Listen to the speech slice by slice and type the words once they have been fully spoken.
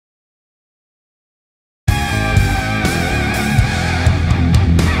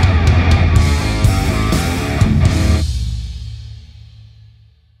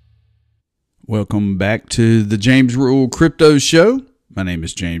Welcome back to the James Rule Crypto Show. My name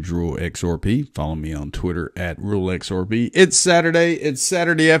is James Rule XRP. Follow me on Twitter at RuleXRP. It's Saturday. It's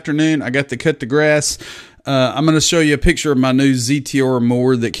Saturday afternoon. I got to cut the grass. I'm going to show you a picture of my new ZTR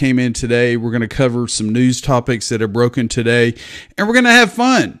mower that came in today. We're going to cover some news topics that are broken today, and we're going to have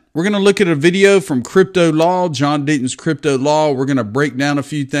fun. We're going to look at a video from Crypto Law, John Deaton's Crypto Law. We're going to break down a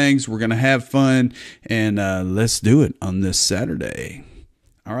few things. We're going to have fun, and let's do it on this Saturday.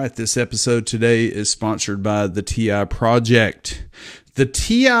 All right, this episode today is sponsored by the TI Project. The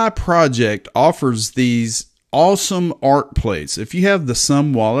TI Project offers these awesome art plates. If you have the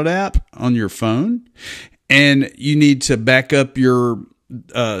Sum Wallet app on your phone and you need to back up your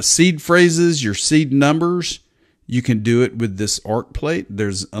seed phrases, your seed numbers, you can do it with this art plate.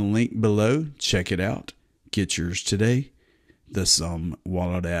 There's a link below. Check it out. Get yours today. The Sum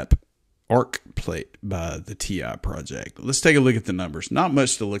Wallet app ARC plate by the TI Project. Let's take a look at the numbers. Not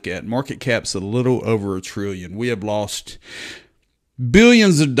much to look at. Market cap's a little over $1 trillion. We have lost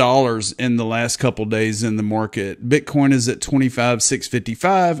billions of dollars in the last couple days in the market. Bitcoin is at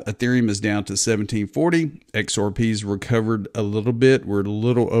 25,655. Ethereum is down to 1740. XRP's recovered a little bit. We're a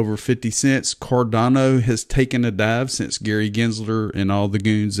little over 50 cents. Cardano has taken a dive since Gary Gensler and all the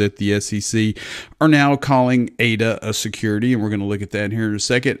goons at the SEC are now calling ADA a security, and we're going to look at that here in a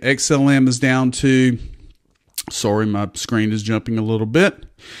second. XLM is down to, sorry, my screen is jumping a little bit.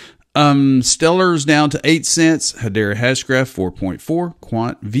 Stellar's down to 8 cents. Hedera Hashgraph 4.4.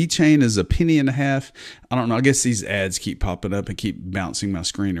 Quant VeChain is a penny and a half. I don't know. I guess these ads keep popping up and keep bouncing my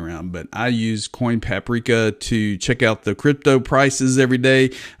screen around, but I use Coin Paprika to check out the crypto prices every day.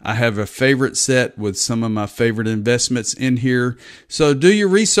 I have a favorite set with some of my favorite investments in here. So do your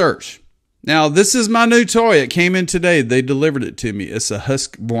research. Now, this is my new toy. It came in today. They delivered it to me. It's a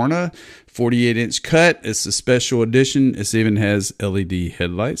Husqvarna 48-inch cut. It's a special edition. It even has LED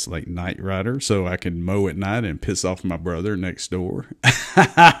headlights like Knight Rider, so I can mow at night and piss off my brother next door.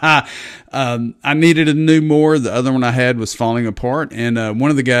 I needed a new mower. The other one I had was falling apart, and one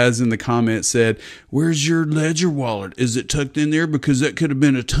of the guys in the comments said, "Where's your Ledger wallet? Is it tucked in there? Because that could have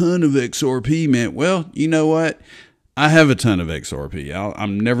been a ton of XRP, man." Well, you know what? I have a ton of XRP.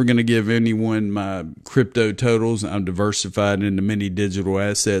 I'm never going to give anyone my crypto totals. I'm diversified into many digital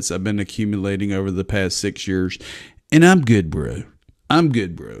assets I've been accumulating over the past 6 years. And I'm good, bro. I'm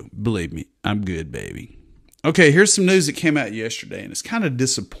good, bro. Believe me, I'm good, baby. Okay, here's some news that came out yesterday, and it's kind of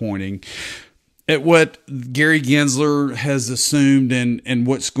disappointing at what Gary Gensler has assumed and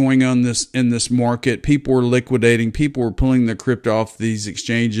what's going on in this market. People are liquidating. People are pulling their crypto off these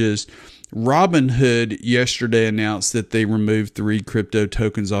exchanges. Robinhood yesterday announced that they removed 3 crypto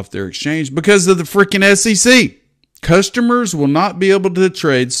tokens off their exchange because of the freaking SEC. Customers will not be able to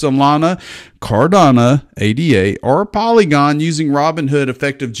trade Solana, Cardano, ADA, or Polygon using Robinhood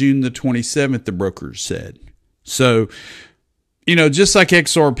effective June the 27th, the brokers said. So, you know, just like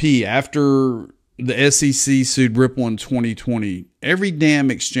XRP, after the SEC sued Ripple in 2020, every damn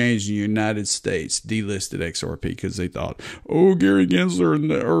exchange in the United States delisted XRP because they thought, oh, Gary Gensler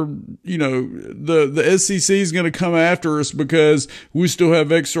the SEC is going to come after us because we still have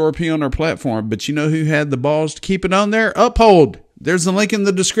XRP on our platform. But you know who had the balls to keep it on there? Uphold. There's a link in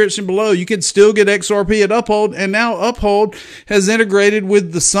the description below. You can still get XRP at Uphold, and now Uphold has integrated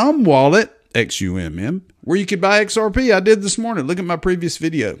with the Sum wallet, XUMM, where you could buy XRP. I did this morning. Look at my previous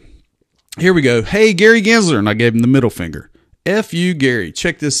video. Here we go. Hey, Gary Gensler, and I gave him the middle finger. F you, Gary.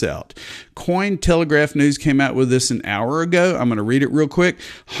 Check this out. Cointelegraph News came out with this an hour ago. I'm going to read it real quick.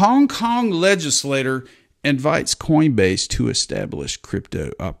 Hong Kong legislator invites Coinbase to establish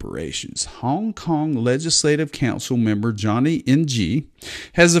crypto operations. Hong Kong Legislative Council member Johnny Ng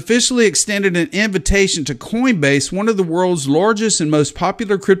has officially extended an invitation to Coinbase, one of the world's largest and most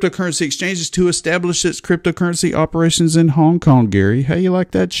popular cryptocurrency exchanges, to establish its cryptocurrency operations in Hong Kong, Gary. How you like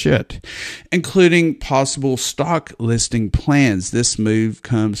that shit? Including possible stock listing plans. This move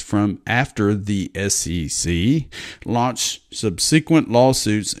comes from after the SEC launched subsequent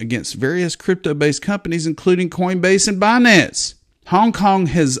lawsuits against various crypto-based companies, including Coinbase and Binance. Hong Kong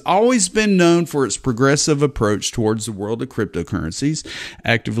has always been known for its progressive approach towards the world of cryptocurrencies,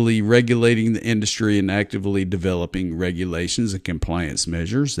 actively regulating the industry and actively developing regulations and compliance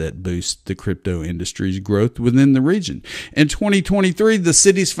measures that boost the crypto industry's growth within the region. In 2023, the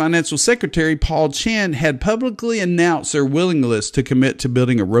city's financial secretary, Paul Chan, had publicly announced their willingness to commit to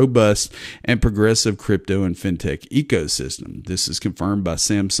building a robust and progressive crypto and fintech ecosystem. This is confirmed by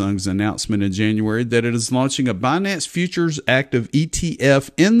Samsung's announcement in January that it is launching a Binance Futures Active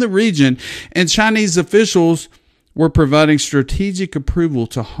ETF in the region, and Chinese officials We're providing strategic approval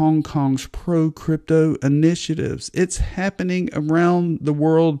to Hong Kong's pro-crypto initiatives. It's happening around the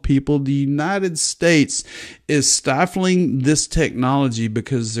world, people. The United States is stifling this technology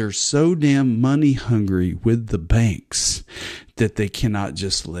because they're so damn money hungry with the banks that they cannot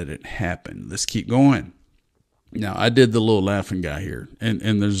just let it happen. Let's keep going. Now, I did the little laughing guy here, and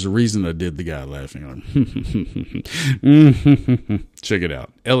there's a reason I did the guy laughing. Check it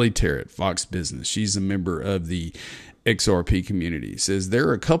out. Ellie Tarrant, Fox Business. She's a member of the XRP community. Says, there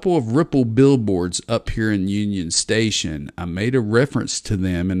are a couple of Ripple billboards up here in Union Station. I made a reference to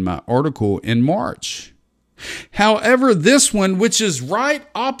them in my article in March. However, this one, which is right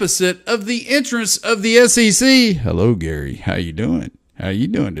opposite of the entrance of the SEC, hello, Gary, how you doing? How you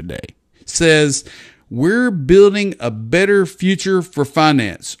doing today? Says, we're building a better future for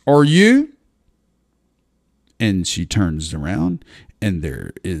finance. Are you? And she turns around, and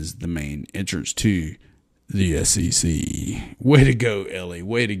there is the main entrance to the SEC. Way to go, Ellie.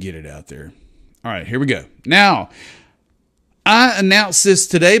 Way to get it out there. All right, here we go. Now, I announced this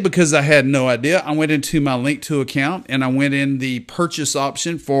today because I had no idea. I went into my LINQTO account, and I went in the purchase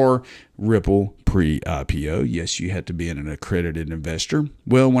option for Ripple pre-IPO. Yes, you had to be an accredited investor.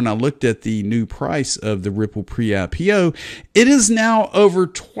 Well, when I looked at the new price of the Ripple pre-IPO, it is now over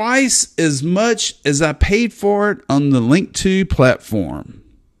twice as much as I paid for it on the LINQTO platform.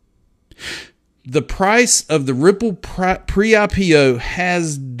 The price of the Ripple pre-IPO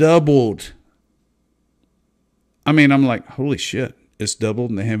has doubled. I mean, I'm like, holy shit, it's doubled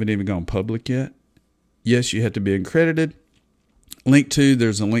and they haven't even gone public yet. Yes, you have to be accredited. LINQTO,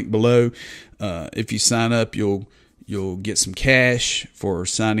 there's a link below. If you sign up, you'll get some cash for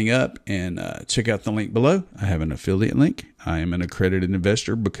signing up, and check out the link below. I have an affiliate link. I am an accredited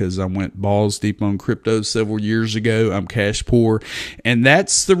investor because I went balls deep on crypto several years ago. I'm cash poor, and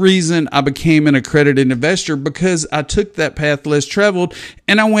that's the reason I became an accredited investor, because I took that path less traveled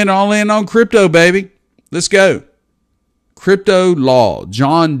and I went all in on crypto, baby. Let's go. Crypto law,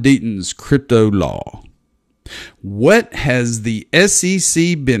 John Deaton's crypto law. What has the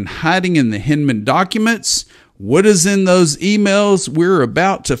SEC been hiding in the Hinman documents? What is in those emails? We're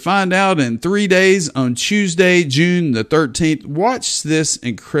about to find out in 3 days on Tuesday, June the 13th. Watch this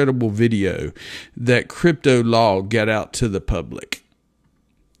incredible video that crypto law got out to the public.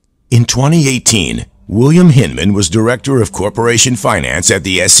 In 2018, William Hinman was Director of Corporation Finance at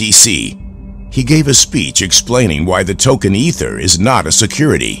the SEC. He gave a speech explaining why the token Ether is not a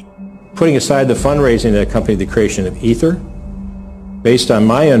security. Putting aside the fundraising that accompanied the creation of Ether, based on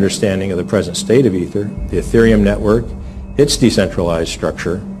my understanding of the present state of Ether, the Ethereum network, its decentralized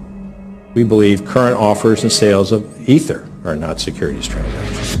structure, we believe current offers and sales of Ether are not securities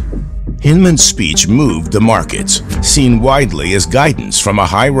transactions. Hinman's speech moved the markets, seen widely as guidance from a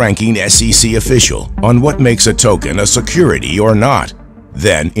high-ranking SEC official on what makes a token a security or not.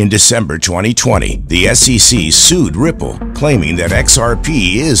 Then, in December 2020, the SEC sued Ripple, claiming that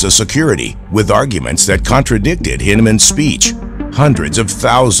XRP is a security, with arguments that contradicted Hinman's speech. Hundreds of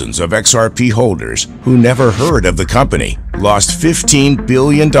thousands of XRP holders who never heard of the company lost $15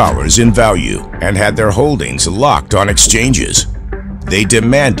 billion in value and had their holdings locked on exchanges. They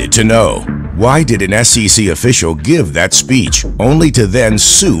demanded to know, why did an SEC official give that speech, only to then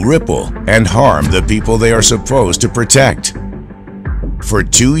sue Ripple and harm the people they are supposed to protect? For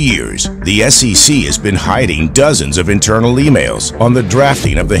 2 years, the SEC has been hiding dozens of internal emails on the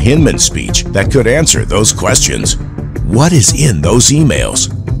drafting of the Hinman speech that could answer those questions. What is in those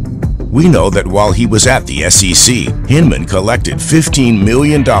emails? We know that while he was at the SEC, Hinman collected $15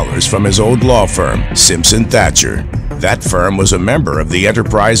 million from his old law firm, Simpson Thacher. That firm was a member of the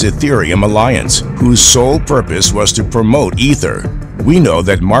Enterprise Ethereum Alliance, whose sole purpose was to promote Ether. We know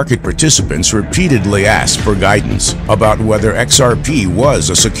that market participants repeatedly asked for guidance about whether XRP was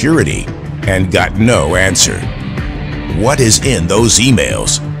a security and got no answer. What is in those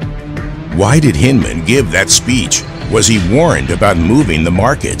emails? Why did Hinman give that speech? Was he warned about moving the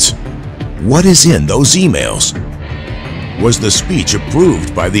markets? What is in those emails? Was the speech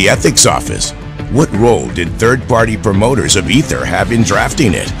approved by the ethics office? What role did third-party promoters of Ether have in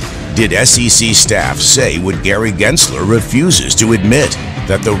drafting it? Did SEC staff say what Gary Gensler refuses to admit,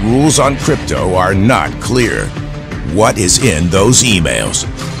 that the rules on crypto are not clear? What is in those emails?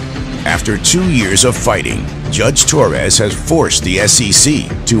 After 2 years of fighting, Judge Torres has forced the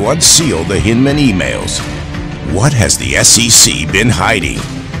SEC to unseal the Hinman emails. What has the SEC been hiding?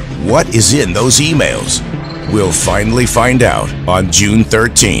 What is in those emails? We'll finally find out on June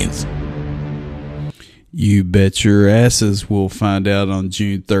 13th. You bet your asses we'll find out on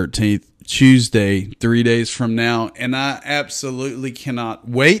June 13th, Tuesday, 3 days from now. And I absolutely cannot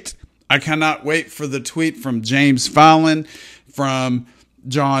wait. I cannot wait for the tweet from James Fallon, from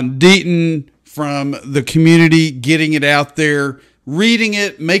John Deaton, from the community, getting it out there, reading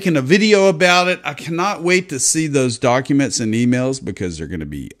it, making a video about it. I cannot wait to see those documents and emails because they're going to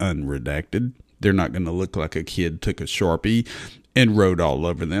be unredacted. They're not going to look like a kid took a Sharpie and wrote all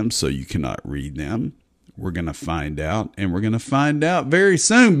over them so you cannot read them. We're going to find out, and we're going to find out very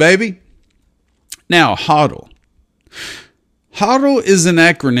soon, baby. Now, HODL. HODL is an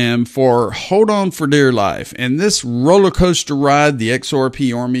acronym for Hold On for Dear Life. And this roller coaster ride the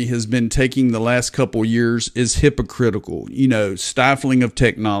XRP Army has been taking the last couple years is hypocritical. You know, stifling of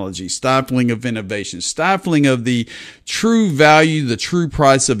technology, stifling of innovation, stifling of the true value, the true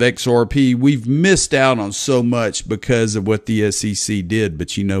price of XRP. We've missed out on so much because of what the SEC did.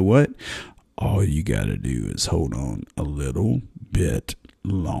 But you know what? All you got to do is hold on a little bit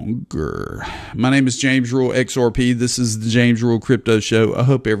longer. My name is James Rule XRP. This is the James Rule Crypto Show. I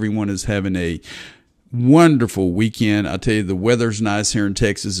hope everyone is having a wonderful weekend. I'll tell you, the weather's nice here in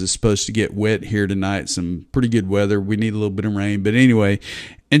Texas. It's supposed to get wet here tonight. Some pretty good weather. We need a little bit of rain. But anyway,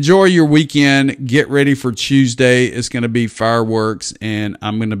 enjoy your weekend. Get ready for Tuesday. It's going to be fireworks, and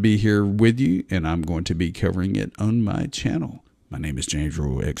I'm going to be here with you, and I'm going to be covering it on my channel. My name is James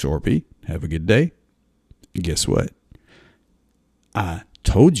Rule XRP. Have a good day. And guess what? I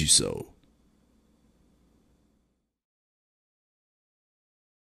told you so.